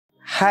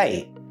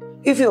Hi,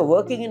 if you're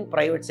working in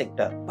private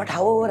sector but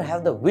however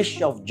have the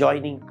wish of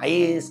joining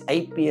IAS,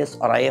 IPS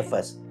or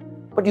IFS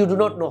but you do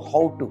not know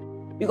how to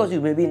because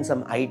you may be in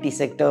some IT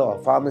sector or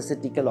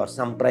pharmaceutical or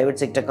some private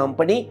sector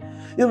company,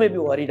 you may be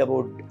worried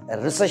about a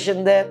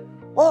recession there,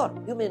 or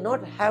you may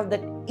not have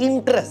that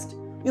interest.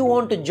 You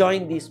want to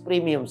join these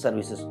premium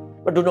services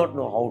but do not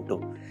know how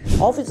to.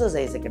 Officers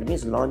IAS Academy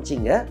is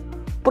launching a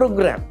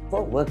program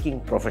for working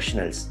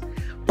professionals.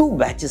 2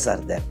 batches are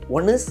there.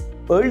 One is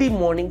early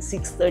morning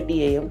 6:30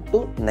 a.m.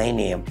 to 9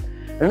 a.m.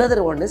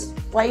 Another one is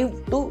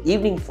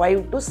evening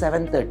 5 to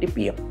 7:30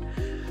 p.m.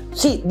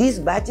 See, these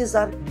batches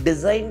are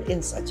designed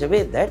in such a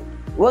way that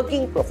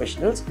working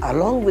professionals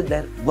along with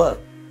their work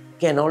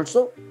can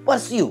also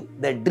pursue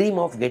their dream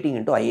of getting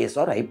into IAS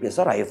or IPS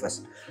or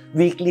IFS.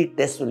 Weekly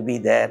tests will be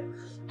there.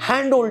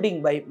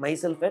 Hand-holding by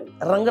myself and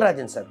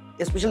Rangarajan sir.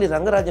 Especially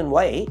Rangarajan,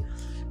 why?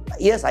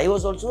 Yes, I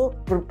was also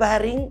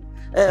preparing,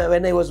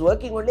 when I was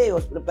working only, I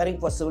was preparing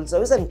for civil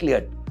service and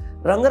cleared.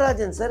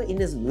 Rangarajan sir, in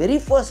his very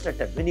first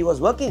attempt, when he was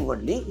working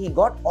only, he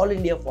got All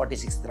India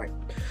 46th rank.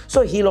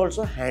 So he'll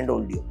also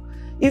handhold you.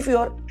 If you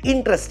are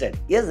interested,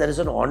 yes, there is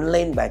an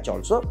online batch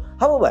also.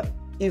 However,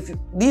 if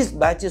these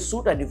batches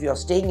suit and if you are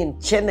staying in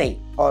Chennai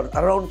or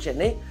around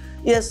Chennai,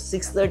 yes,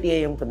 6:30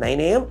 a.m. to 9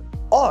 a.m.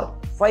 or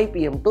 5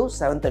 p.m. to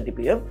 7:30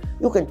 p.m.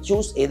 you can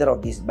choose either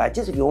of these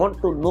batches. If you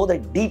want to know the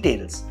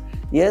details,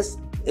 yes,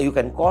 you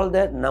can call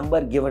the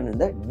number given in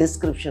the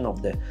description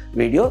of the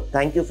video.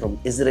 Thank you from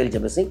Israel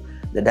Jebasingh,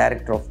 the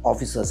Director of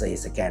Officers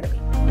IAS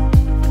Academy.